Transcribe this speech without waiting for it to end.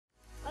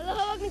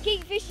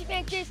Keiki Fishing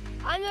Adventures.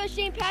 I'm your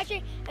Shane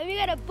Patrick, and we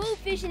got a boat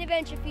fishing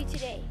adventure for you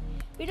today.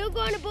 We don't go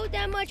on a boat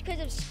that much because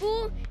of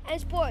school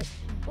and sports.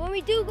 But when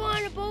we do go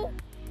on a boat,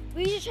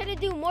 we just try to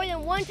do more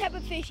than one type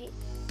of fishing.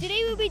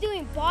 Today we'll be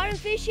doing bottom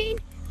fishing,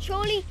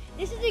 trolling.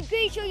 This is a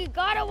great show, you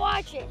gotta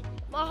watch it.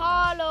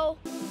 Mahalo.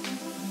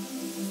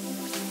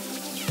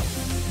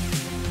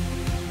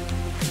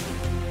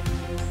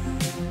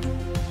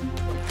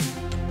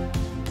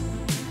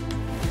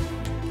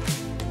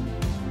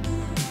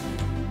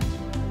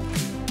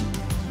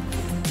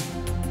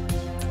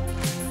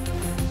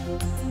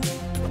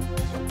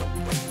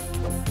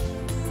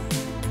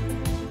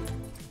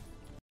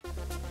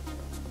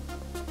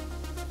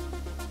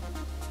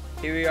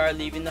 Here we are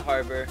leaving the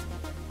harbor.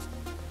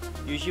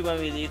 Usually when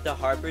we leave the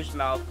harbor's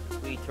mouth,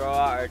 we throw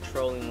out our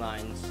trolling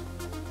lines.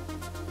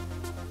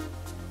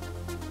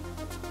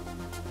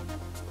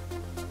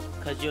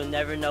 Cause you'll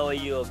never know what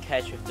you'll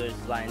catch with those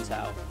lines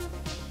out.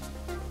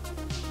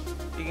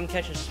 You can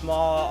catch a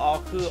small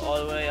aku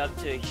all the way up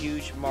to a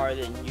huge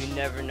marlin, you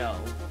never know.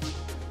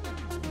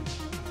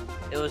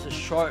 It was a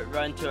short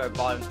run to our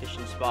bottom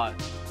fishing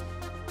spot.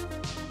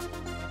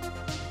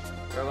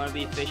 We're going to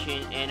be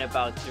fishing in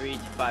about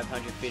 300 to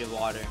 500 feet of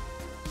water.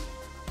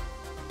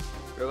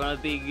 We're going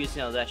to be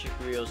using electric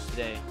reels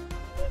today.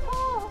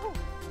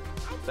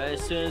 But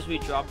as soon as we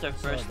dropped our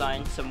first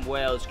line, some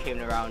whales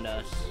came around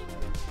us.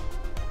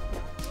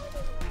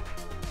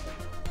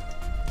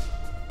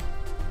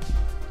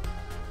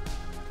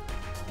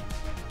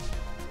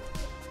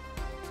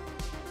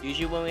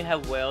 Usually when we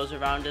have whales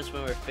around us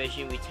when we're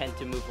fishing, we tend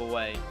to move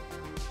away.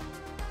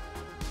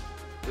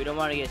 We don't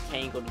want to get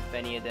tangled with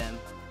any of them.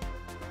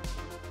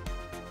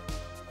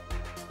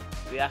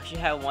 We actually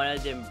had one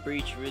of them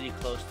breach really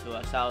close to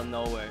us out of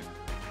nowhere.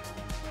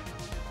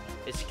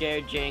 It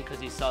scared Jane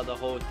because he saw the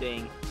whole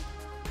thing.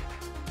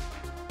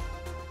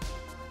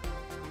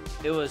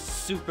 It was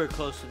super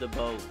close to the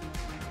boat.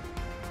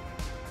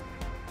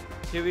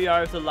 Here we are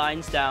with the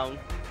lines down.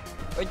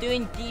 We're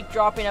doing deep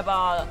dropping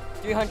about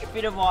 300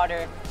 feet of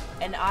water,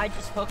 and I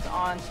just hooked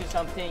onto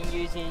something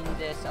using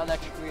this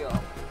electric reel.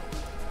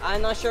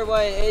 I'm not sure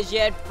what it is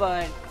yet,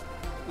 but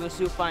we'll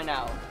soon find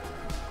out.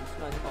 It's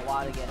going to take a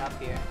while to get up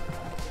here.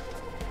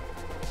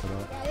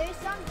 Yeah, there's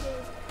something.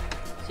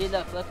 See,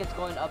 look, it's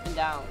going up and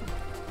down.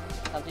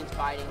 Something's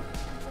fighting.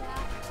 Yeah.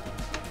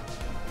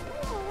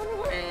 I wonder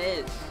what it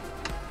is.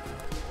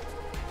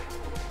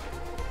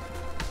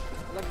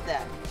 Look at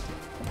that.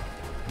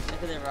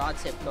 Look at the rod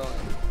tip going.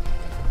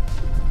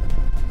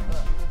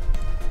 Look.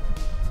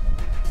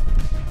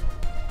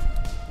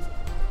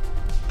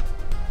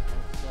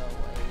 So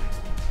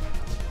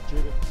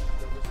wait.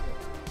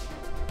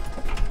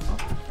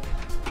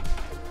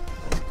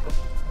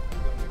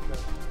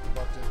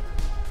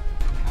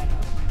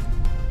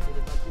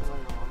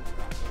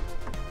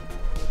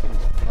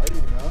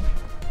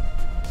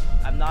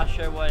 I'm not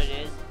sure what it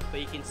is, but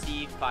you can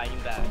see fighting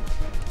back.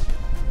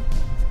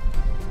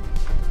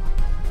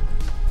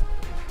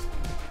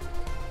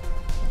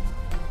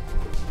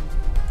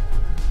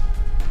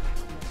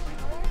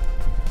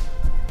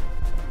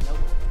 Nope.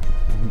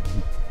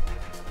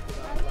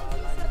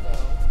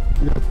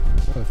 Yeah,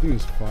 I think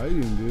it's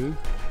fighting, dude.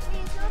 Hey,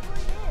 it's not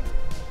going in.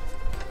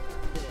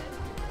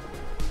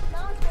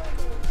 Now it's going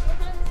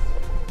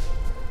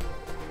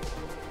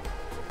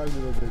in. A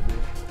little bit, dude.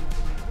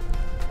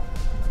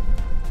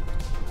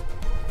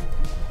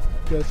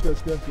 Good.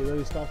 Get ready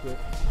to stop it.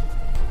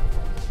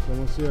 It's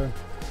almost here.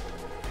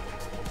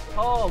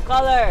 Oh,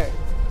 color!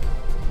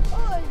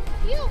 Oh,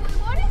 ew, wait,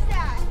 what is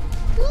that?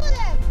 Two of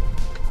them.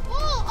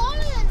 Oh, all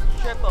of them.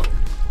 Triple.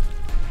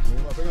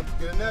 Bring up,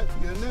 get a net.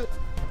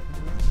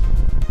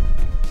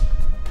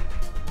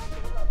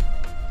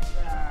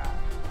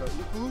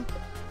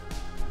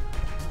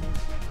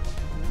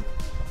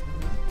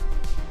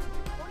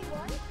 Only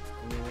one?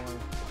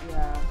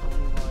 Yeah,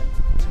 only one.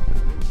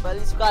 But at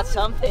least we got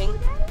something.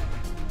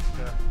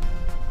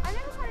 I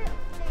never caught it.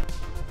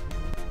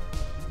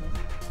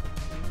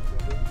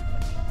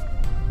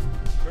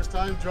 First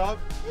time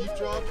deep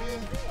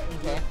dropping.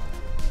 Okay.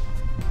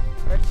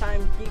 First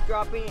time deep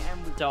dropping, and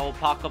so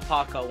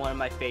paka, one of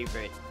my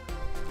favorite.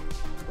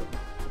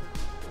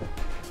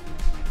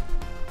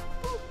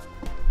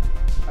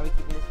 Are we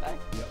keeping this back?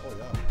 Yeah, oh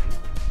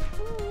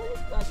yeah. Ooh,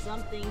 it's got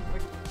something.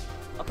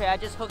 Okay, I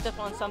just hooked up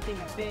on something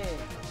big.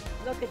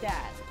 Look at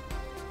that.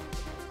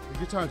 Take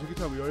your time.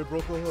 We already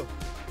broke the hook.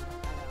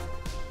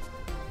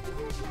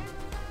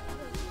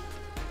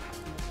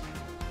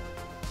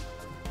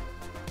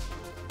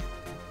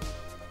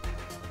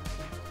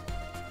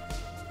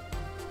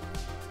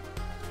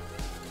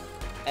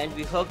 And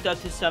we hooked up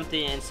to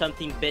something, and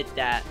something bit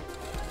that.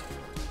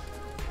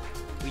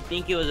 We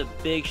think it was a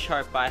big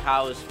shark by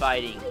how it was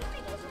fighting.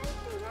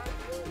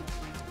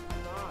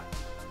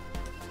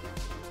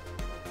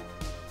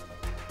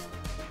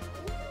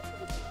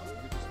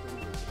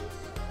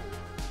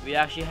 We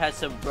actually had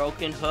some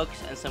broken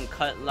hooks and some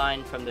cut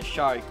line from the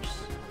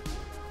sharks.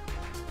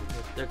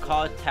 They're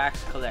called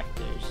tax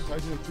collectors.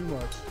 Tightening it too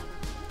much.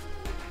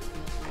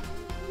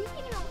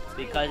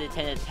 because it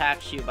tends to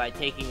tax you by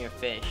taking your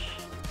fish.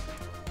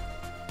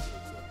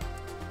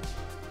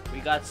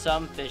 We got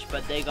some fish,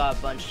 but they got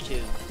a bunch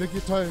too. Take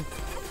your time.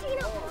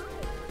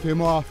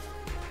 Came off.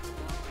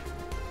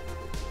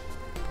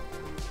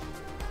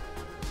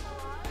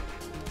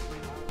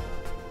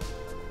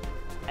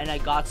 And I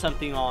got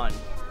something on.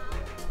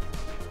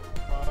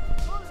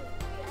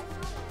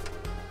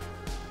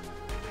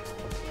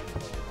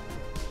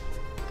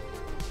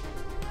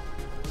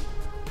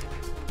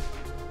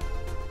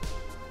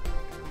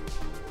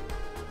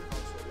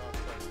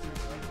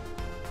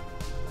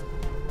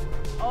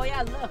 Oh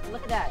yeah,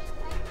 look at that.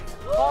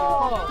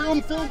 Oh!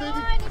 Film, baby.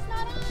 It's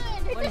not on.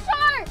 It's a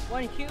shark.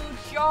 One huge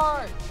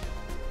shark. Is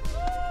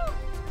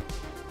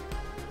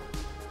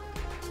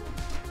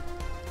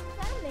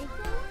that a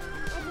mako?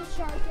 Or a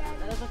shark, Dad?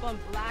 That looks like one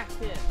black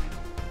tip. Is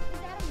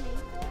that a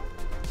mako?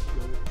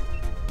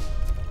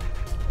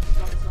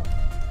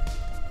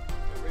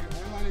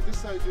 Hang on this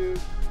side, dude.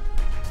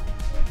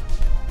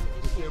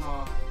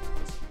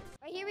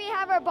 Right here we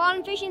have our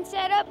bottom fishing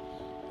setup.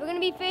 We're going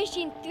to be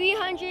fishing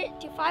 300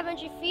 to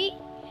 500 feet.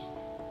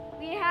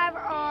 We have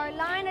our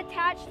line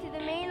attached to the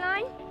main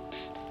line.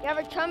 We have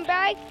our chum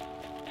bag.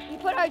 We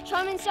put our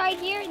chum inside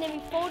here and then we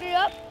fold it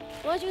up.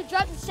 Once we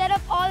drop the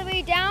setup all the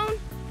way down,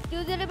 do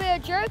a little bit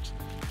of jerks,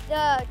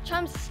 the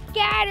chum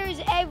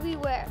scatters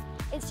everywhere.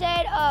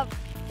 Instead of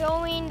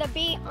throwing the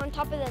bait on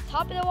top of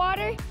the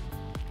water,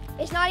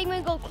 it's not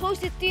even going to go close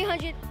to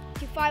 300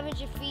 to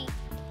 500 feet.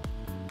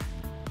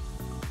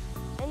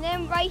 And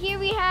then right here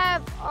we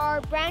have our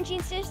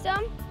branching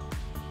system.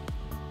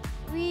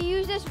 We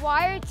use this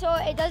wire so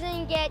it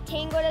doesn't get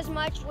tangled as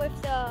much with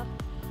the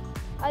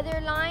other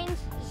lines.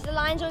 So the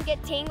lines don't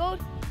get tangled.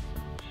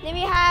 Then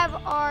we have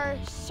our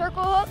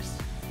circle hooks.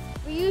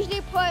 We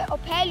usually put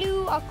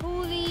opelu,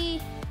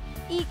 akuli,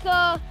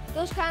 ika,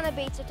 those kind of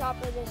baits on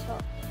top of this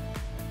hook.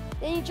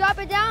 Then you drop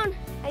it down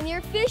and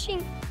you're fishing.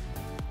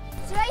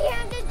 So right here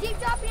I'm just deep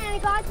dropping and I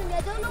got something.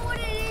 I don't know what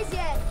it is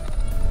yet.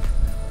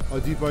 Oh,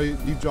 deep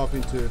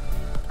dropping too.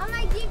 I'm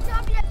like deep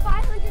dropping at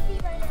 500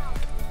 feet right now.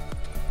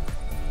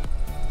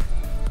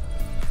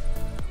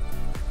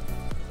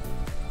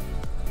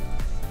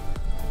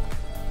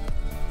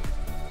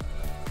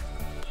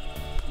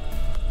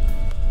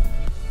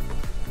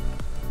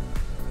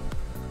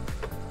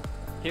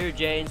 Here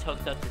Jaden's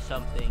hooked up to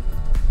something.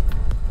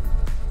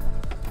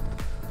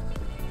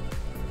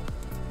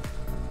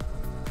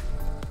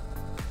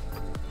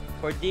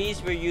 For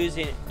these we're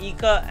using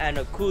ika and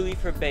a coolie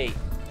for bait.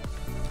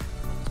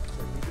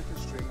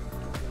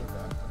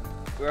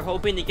 We're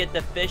hoping to get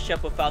the fish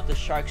up without the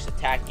sharks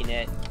attacking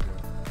it.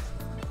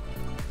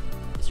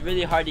 It's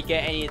really hard to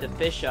get any of the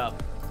fish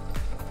up.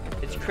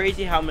 It's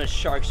crazy how much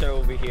sharks are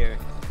over here.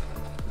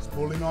 It's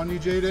pulling on you,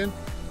 Jaden.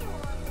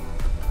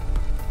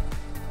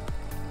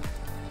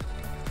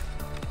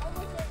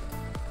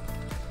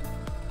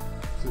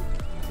 So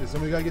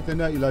somebody gotta get the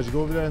net, Elijah.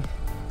 Go over there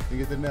and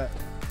get the net.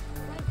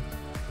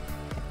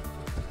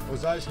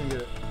 Osiris can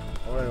get it.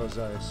 Alright,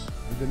 Osiris.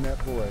 Get the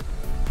net boy.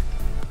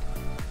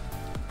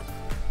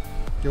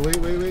 Okay,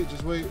 wait,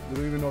 just wait. We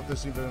don't even know if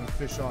there's even a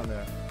fish on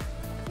there.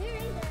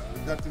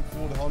 We've got them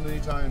fooled how many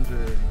times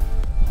already?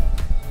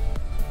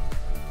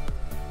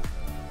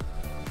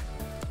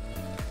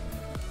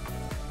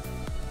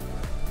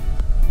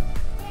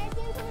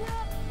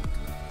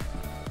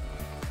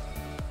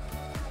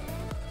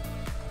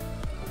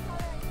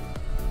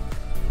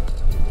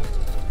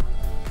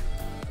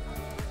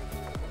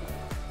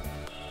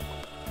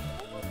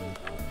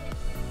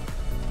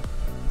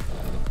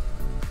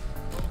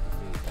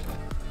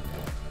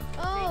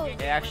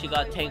 They actually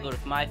got tangled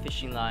with my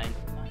fishing line.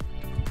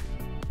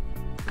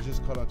 It's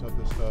just caught on top of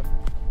this stuff.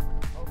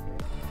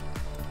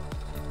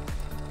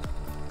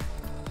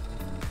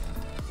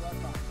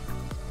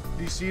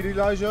 Do you see it,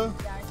 Elijah?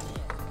 Yeah, I see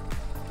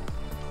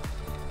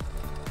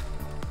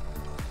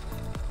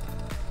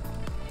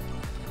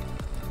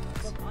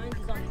it. The line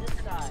is on this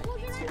side.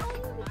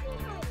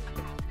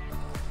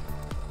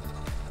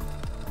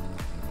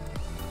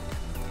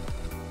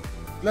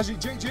 Elijah,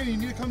 Jenny, you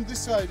need to come this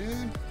side,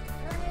 dude.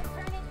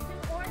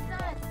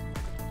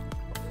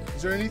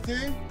 Is there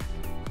anything?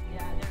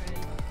 Yeah, there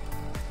is.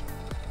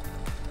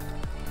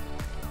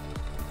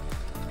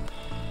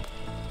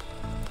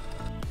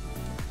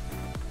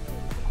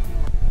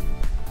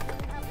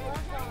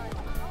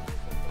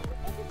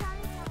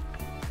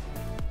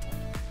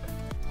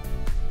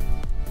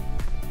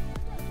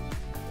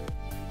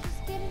 Just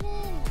get it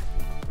in.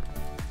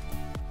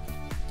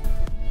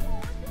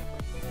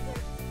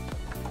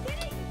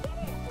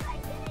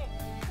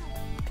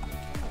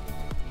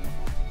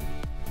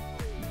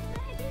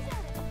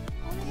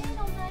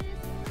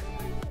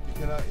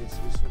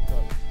 It's hooked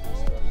up.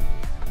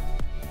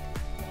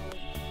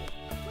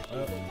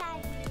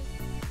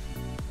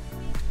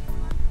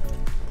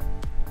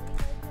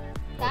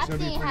 That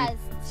thing has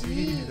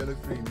teeth. That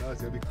looks pretty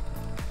nuts. This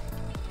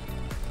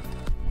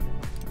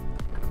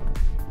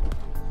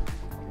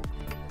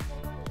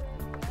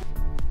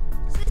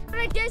is what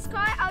I just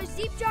caught. I was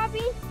deep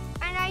dropping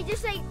and I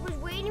just like was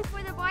waiting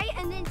for the bite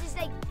and then just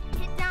like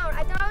hit down down.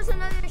 I thought it was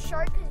another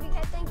shark because we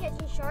kept on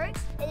catching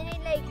sharks, and then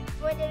it like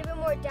went a little bit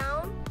more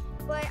down.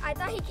 But I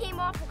thought he came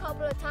off a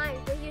couple of times,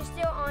 but he was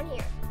still on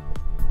here.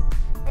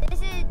 And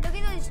this is, look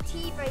at those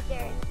teeth right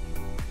there.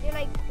 They're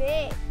like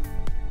big.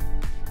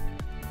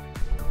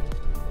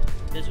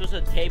 This was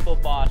a table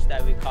boss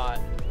that we caught.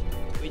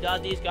 We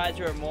thought these guys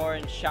were more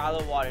in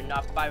shallow water,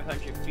 not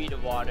 500 feet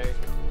of water.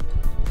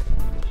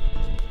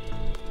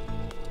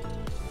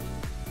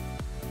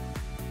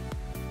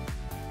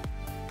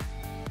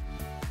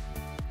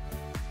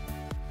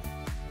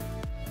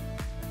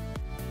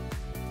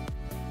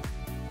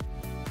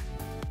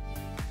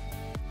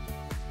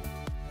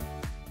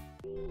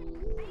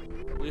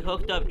 We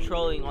hooked up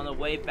trolling on the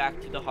way back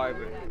to the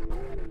harbor.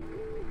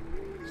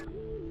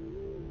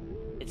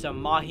 It's a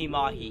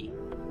Mahimahi.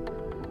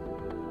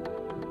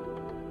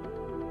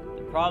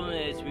 The problem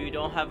is we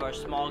don't have our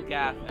small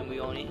gaff and we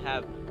only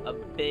have a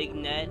big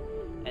net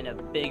and a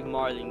big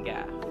marlin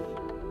gaff.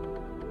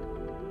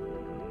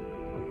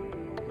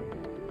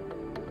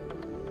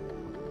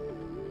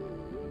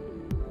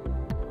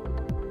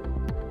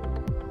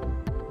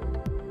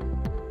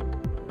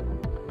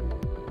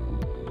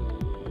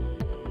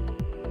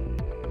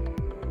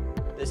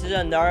 This is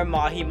another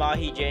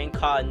Mahimahi Jaidon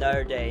caught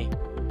another day.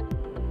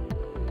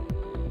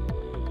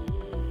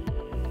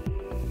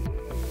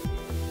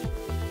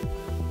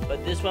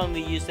 But this one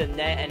we used a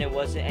net and it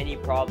wasn't any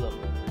problem.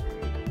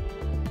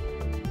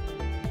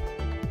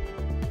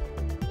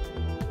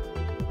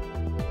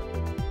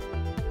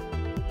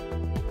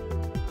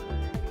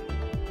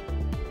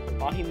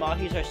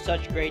 Mahimahis are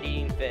such great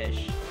eating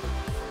fish.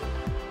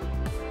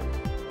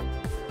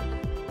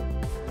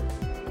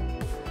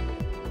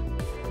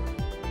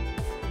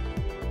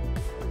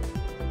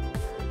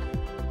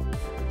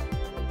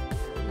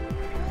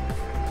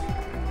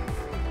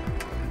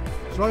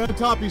 It's right on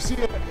top, you see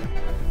it?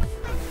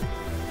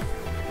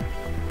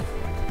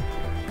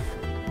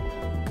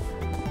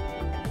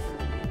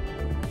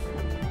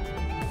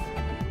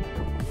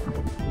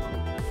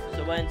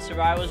 So when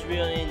Sarai was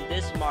reeling in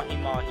this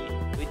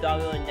Mahimahi, we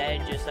thought we would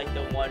net it just like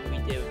the one we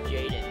did with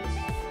Jaidon's.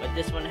 But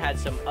this one had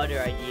some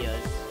other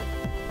ideas.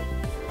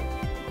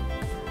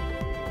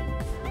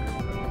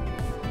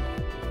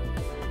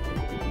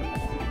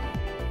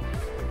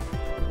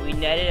 We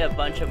netted a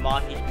bunch of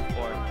mahis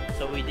before,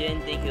 so we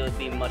didn't think it would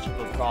be much of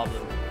a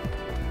problem.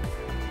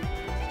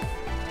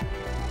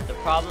 The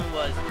problem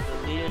was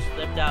the leader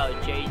slipped out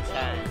of Jaidon's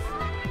hand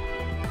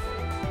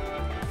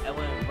and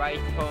went right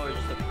towards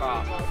the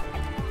prop.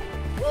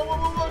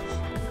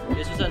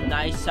 This was a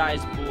nice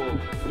sized bull.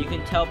 You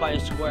can tell by a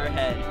square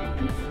head.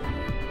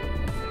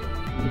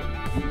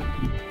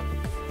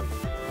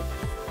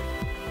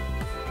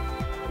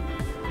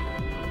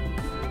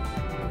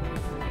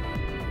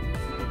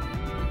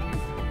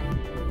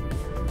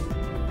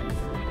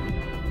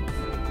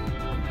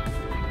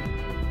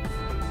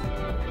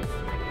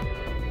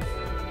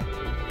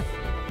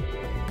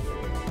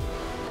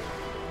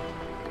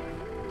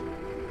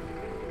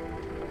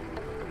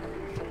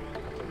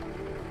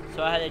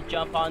 So I had to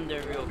jump on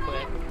there real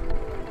quick.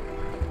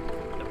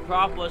 The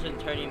prop wasn't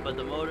turning, but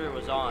the motor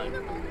was on.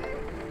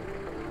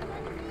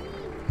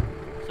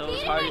 So it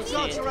was hard to see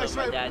until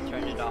my dad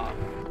turned it off.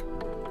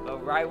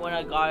 But right when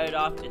I got it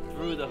off, it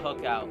threw the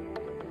hook out.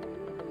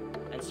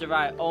 And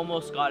Sarai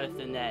almost got it to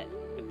the net.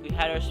 If we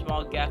had our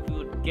small gaff,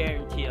 we would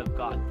guarantee have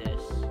got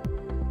this.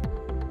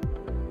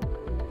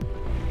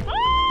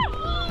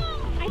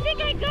 Oh! I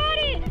think I got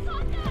it!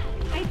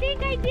 I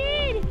think I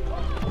did!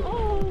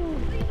 Oh!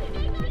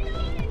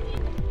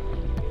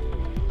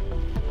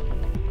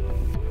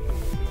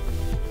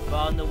 But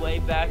on the way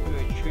back, we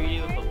were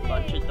treated with a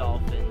bunch of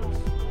dolphins.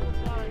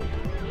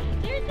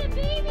 There's a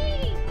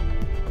baby!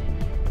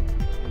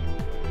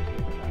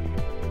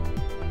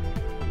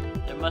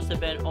 There must have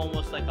been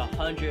almost like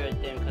 100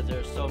 of them because there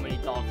were so many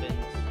dolphins.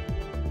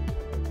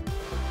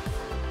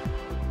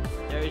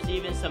 There was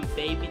even some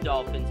baby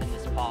dolphins in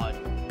this pod.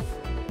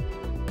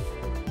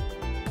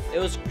 It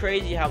was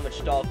crazy how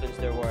much dolphins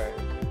there were.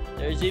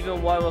 There was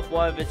even one with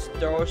one of its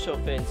dorsal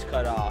fins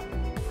cut off.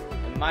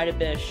 It might have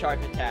been a shark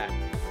attack.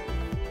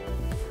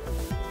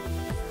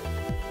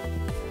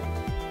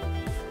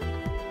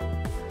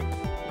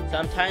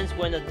 Sometimes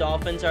when the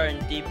dolphins are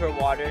in deeper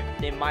water,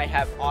 they might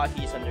have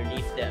ahis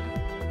underneath them.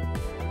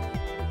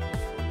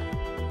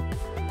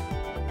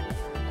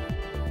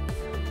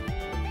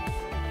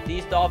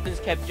 These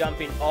dolphins kept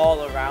jumping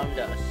all around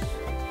us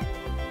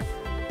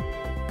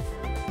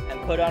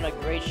and put on a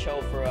great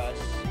show for us.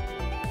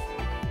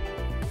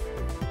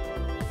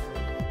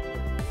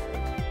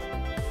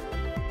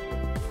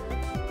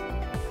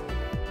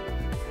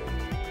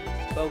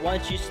 But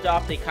once you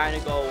stop, they kind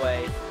of go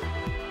away.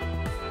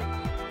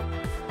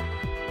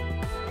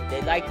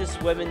 They like to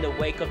swim in the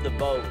wake of the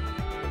boat.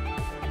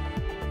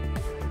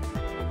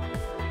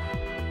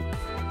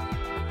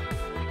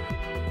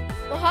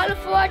 Mahalo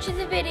for watching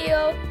the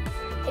video.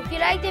 If you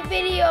like the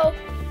video,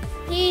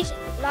 please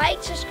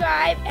like,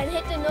 subscribe, and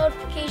hit the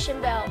notification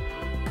bell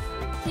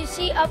to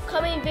see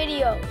upcoming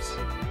videos.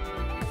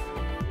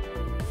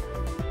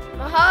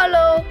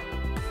 Mahalo!